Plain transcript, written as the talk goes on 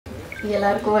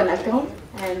எல்லாருக்கும் வணக்கம்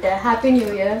and happy new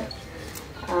year.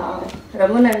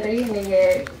 ரொம்ப நன்றி நீங்க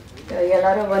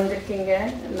எல்லாரும் வந்திருக்கீங்க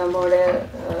நம்மோட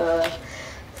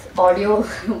ஆடியோ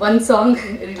one song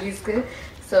ரிலீஸ்க்கு.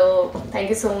 So thank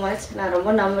you so much. நான்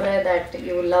ரொம்ப நம்புறேன் that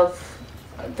you love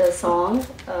the song,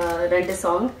 ரெண்டு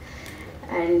song,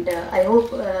 and I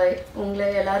hope உங்களை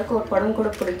எல்லாருக்கும் ஒரு படம்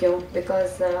கூட பிடிக்கும்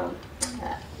because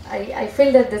I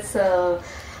feel that this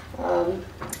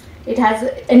it has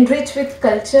enriched with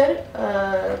culture.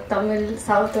 Tamil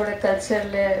South oda culture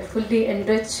fully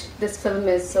enriched this film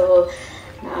is. So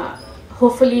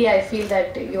hopefully I feel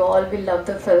that you all will love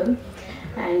the film,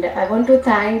 and I want to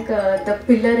thank the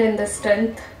pillar and the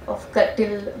strength of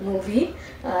Kattil movie,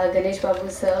 Ganesh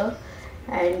Babu sir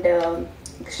and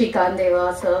Shrikant Deva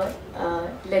sir,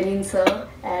 Lenin sir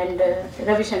and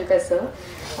Ravi Shankar sir.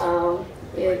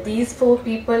 These four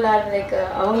people are like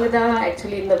avanga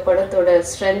actually in the padathoda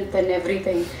strength and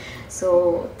everything. So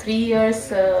 3 years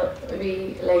we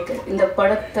like in the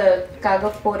padathaga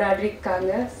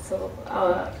poradirukanga. So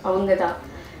avanga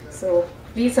so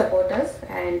please support us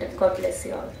and God bless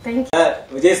you all. Thank you.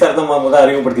 Vijay sir da moda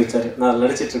அறிமுகப்படுத்திச்சாரு. நான்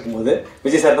நடிச்சிட்டு இருக்கும்போது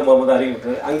Vijay sir தான் moda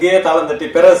அறிமுகப்படுத்தாரு. அங்கேயே தாளம்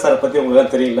தட்டி பேரரசு sir பத்தி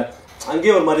உங்களுக்கு தெரியல,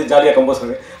 அங்கேயே ஒரு மாதிரி ஜாலியாக கம்போஸ்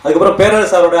பண்ணி அதுக்கப்புறம்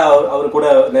பேரரசு சாரோட அவர் கூட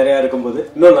நிறையா இருக்கும்போது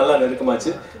இன்னும் நல்லா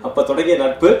நெருக்கமாச்சு. அப்போ தொடங்கிய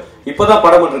நட்பு இப்போதான்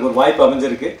படம் பண்ணுறதுக்கு ஒரு வாய்ப்பு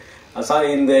அமைஞ்சிருக்கு.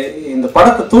 இந்த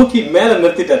படத்தை தூக்கி மேலே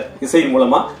நிறுத்திட்டார் இசையின்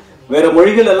மூலமா. வேற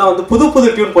மொழிகள் எல்லாம் வந்து புது புது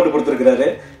டியூன் போட்டு கொடுத்துருக்கிறாரு.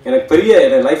 எனக்கு பெரிய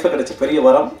லைஃப்ல கிடைச்ச பெரிய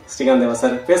வரம் ஸ்ரீகாந்த் தேவா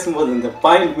சார். பேசும்போது இந்த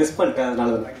பாயிண்ட் மிஸ் பண்ணிட்டேன்.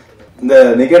 அதனால இந்த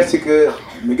நிகழ்ச்சிக்கு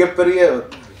மிகப்பெரிய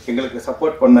எங்களுக்கு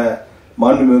சப்போர்ட் பண்ண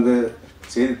மாண்புமிகு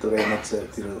செய்தித்துறை அமைச்சர்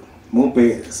திரு மூபே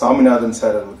சாமிநாதன்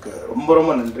சார் அவருக்கு ரொம்ப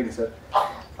ரொம்ப நன்றிங்க சார்.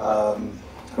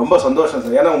 ரொம்ப சந்தோஷம்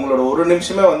சார். ஏன்னா உங்களோட ஒரு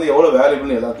நிமிஷமே வந்து எவ்வளோ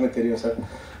வேல்யூபிள்னு எல்லாருக்குமே தெரியும் சார்.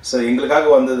 ஸோ எங்களுக்காக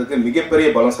வந்ததுக்கு மிகப்பெரிய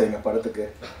பலம் செய்யுங்க படத்துக்கு.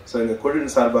 ஸோ எங்கள்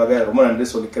குழுவின் சார்பாக ரொம்ப நன்றி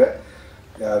சொல்லிக்கிறேன்.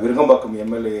 விருகம்பாக்கம்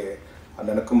எம்எல்ஏ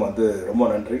அண்ணனுக்கும் வந்து ரொம்ப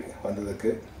நன்றி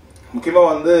வந்ததுக்கு.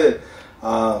 முக்கியமாக வந்து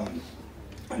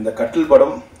இந்த கட்டில்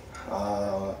படம்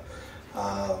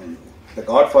இந்த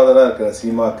காட்ஃபாதராக இருக்கிற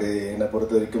சினிமாவுக்கு என்னை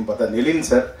பொறுத்த வரைக்கும் பார்த்தா நெலின்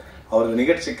சார் அவருக்கு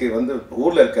நிகழ்ச்சிக்கு வந்து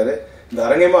ஊரில் இருக்காரு. இந்த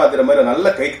அரங்கமா ஆகிற மாதிரி நல்ல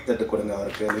கை தட்டு கொடுங்க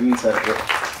அவருக்கு, நெலின் சாருக்கு.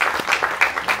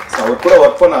 அவர் கூட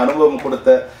ஒர்க் பண்ண அனுபவம் கொடுத்த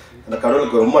அந்த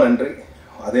கடவுளுக்கு ரொம்ப நன்றி.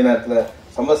 அதே நேரத்தில்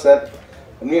சம்பத் சார்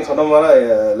உண்மையும் சொன்ன மாதிரி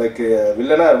லைக்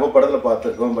வில்லனா ரொம்ப படத்தில்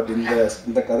பார்த்துருக்கோம், பட்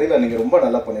இந்த கதையில் நீங்கள் ரொம்ப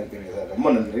நல்லா பண்ணியிருக்கீங்க சார், ரொம்ப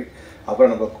நன்றி.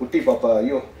 அப்புறம் நம்ம குட்டி பாப்பா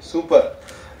ஐயோ சூப்பர்,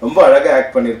 ரொம்ப அழகாக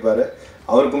ஆக்ட் பண்ணியிருப்பாரு,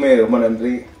 அவருக்குமே ரொம்ப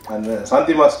நன்றி. அந்த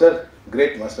சாந்தி மாஸ்டர்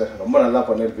கிரேட் மாஸ்டர், ரொம்ப நல்லா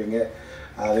பண்ணியிருப்பீங்க.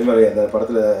 அதே மாதிரி அந்த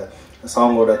படத்தில்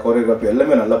சாங்கோட கோரியோகிராஃபி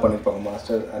எல்லாமே நல்லா பண்ணியிருப்பாங்க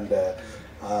மாஸ்டர். அண்ட்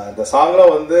இந்த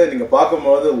சாங்லாம் வந்து நீங்கள்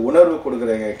பார்க்கும்போது உணர்வு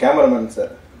கொடுக்குறீங்க. Cameraman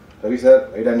sir Ravi sir,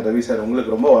 வைடாங் Ravi sir,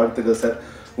 உங்களுக்கு ரொம்ப வாழ்த்துக்கள் சார்.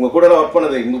 உங்கள் கூட ஒர்க்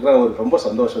பண்ணது எங்களுக்குலாம் ஒரு ரொம்ப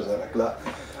சந்தோஷம் சார். ஆக்சுவலாக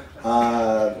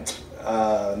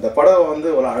இந்த படம் வந்து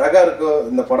ஒரு அழகாக இருக்கும்.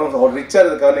 இந்த படம் ஒரு ரிச்சாக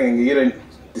இருக்கிறதுக்காக எங்கள் ஹீரோயின்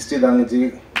ஸ்ருஷ்டி தாங்கஜி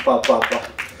அப்பா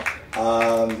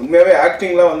உண்மையாகவே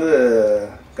ஆக்டிங்லாம் வந்து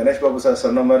கணேஷ் பாபு சார்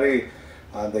சொன்ன மாதிரி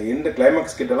அந்த எண்டு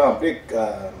கிளைமேக்ஸ் கிட்டலாம் அப்படியே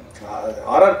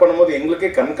ஆர்ஆர் பண்ணும்போது எங்களுக்கே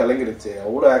கண் கலங்கிடுச்சு.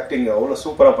 அவ்வளோ ஆக்டிங் அவ்வளோ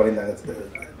சூப்பராக பண்ணியிருந்தாங்க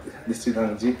ஸ்ருஷ்டி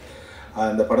தாங்கஜி.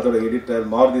 அந்த படத்தோட எடிட்டர்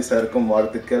மாருதி சாருக்கும்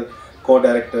வாழ்த்துக்கள், கோ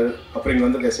டைரக்டர், அப்புறம் இங்கே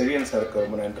வந்து செழியன் சாருக்கு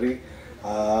ரொம்ப நன்றி.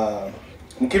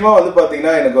 முக்கியமாக வந்து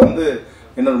பார்த்தீங்கன்னா எனக்கு வந்து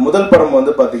என்னோட முதல் படம்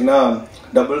வந்து பார்த்தீங்கன்னா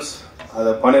டபுள்ஸ், அதை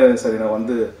பாண்டியராஜன் சார் என்னை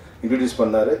வந்து இன்ட்ரடியூஸ்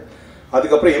பண்ணார்.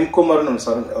 அதுக்கப்புறம் எம்குமார்னு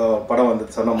ஒரு படம்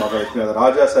வந்து சொன்ன மகன், அதை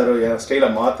ராஜா சார் என்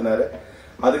ஸ்டைலை மாற்றினார்.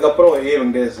 அதுக்கப்புறம் E.V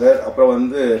வெங்கடேஷ் சார், அப்புறம்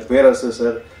வந்து பேரரசு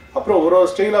சார், அப்புறம் ஒரு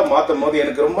ஸ்டைலாக மாற்றும் போது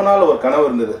எனக்கு ரொம்ப நாள் ஒரு கனவு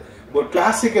இருந்தது, ஒரு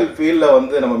கிளாசிக்கல் ஃபீல்டில்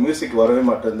வந்து நம்ம மியூசிக் வரவே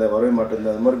மாட்டேன்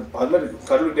அது மாதிரி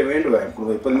கடவுள்கிட்ட வேண்டுவேன்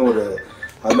எப்போதுமே ஒரு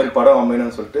அது மாதிரி படம்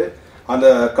அமையணும்னு சொல்லிட்டு அந்த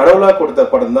கடவுளாக கொடுத்த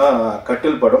படம் தான்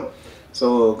கட்டில் படம். ஸோ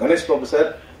கணேஷ் பாபு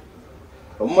சார்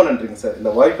ரொம்ப நன்றிங்க சார்,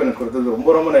 இந்த வாய்ப்பு எனக்கு கொடுத்தது ரொம்ப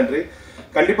ரொம்ப நன்றி.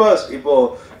 கண்டிப்பாக இப்போ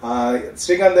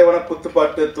ஸ்ரீகாந்த் தேவனா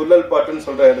குத்துப்பாட்டு துள்ளல் பாட்டுன்னு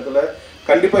சொல்கிற இடத்துல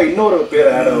கண்டிப்பாக இன்னொரு பேர்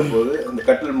ஆட் ஆக போகுது. இந்த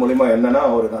கட்டில் மூலிமா என்னன்னா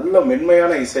ஒரு நல்ல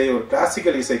மென்மையான இசை, ஒரு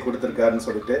கிளாசிக்கல் இசை கொடுத்துருக்காருன்னு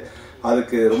சொல்லிட்டு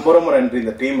அதுக்கு ரொம்ப ரொம்ப நன்றி.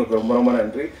 இந்த டீமுக்கு ரொம்ப ரொம்ப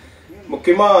நன்றி.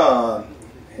 முக்கியமாக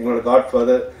எங்களோட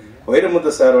காட்ஃபாதர்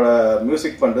வைரமுத்து சாரோட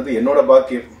மியூசிக் பண்ணுறது என்னோட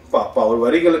பாக்கியம். அப்பா அவர்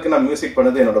வரிகளுக்கு நான் மியூசிக்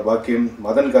பண்ணது என்னோட பாக்கியம்.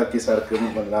 மதன் கார்கி சாருக்கு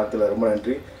இந்த நேரத்தில் ரொம்ப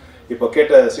நன்றி. இப்போ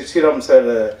கேட்ட ஸ்ரீராம் சார்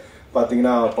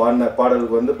பார்த்தீங்கன்னா பாடின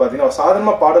பாடலுக்கு வந்து பார்த்தீங்கன்னா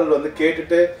சாதாரணமாக பாடல் வந்து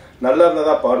கேட்டுட்டு நல்லா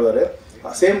இருந்ததா பாடுவார்.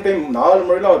 சேம் டைம் 4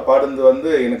 மொழியில் அவர் பாடுறது வந்து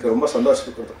எனக்கு ரொம்ப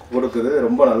சந்தோஷம் கொடுக்குது.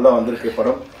 ரொம்ப நல்லா வந்திருக்கு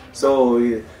படம். ஸோ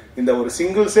இந்த ஒரு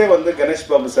சிங்கிள்ஸே வந்து கணேஷ்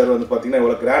பாபு சார் வந்து பார்த்தீங்கன்னா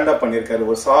இவ்வளோ கிராண்டாக பண்ணியிருக்காரு.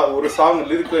 ஒரு சாங்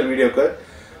லிரிக்கல் வீடியோக்கு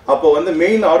அப்போ வந்து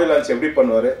மெயின் ஆடியோ லான்ச் எப்படி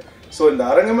பண்ணுவார். ஸோ இந்த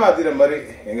அரங்கமே அதிர மாதிரி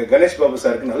எங்கள் கணேஷ் பாபு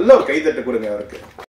சாருக்கு நல்ல ஒரு கைத்தட்டு கொடுங்க அவருக்கு.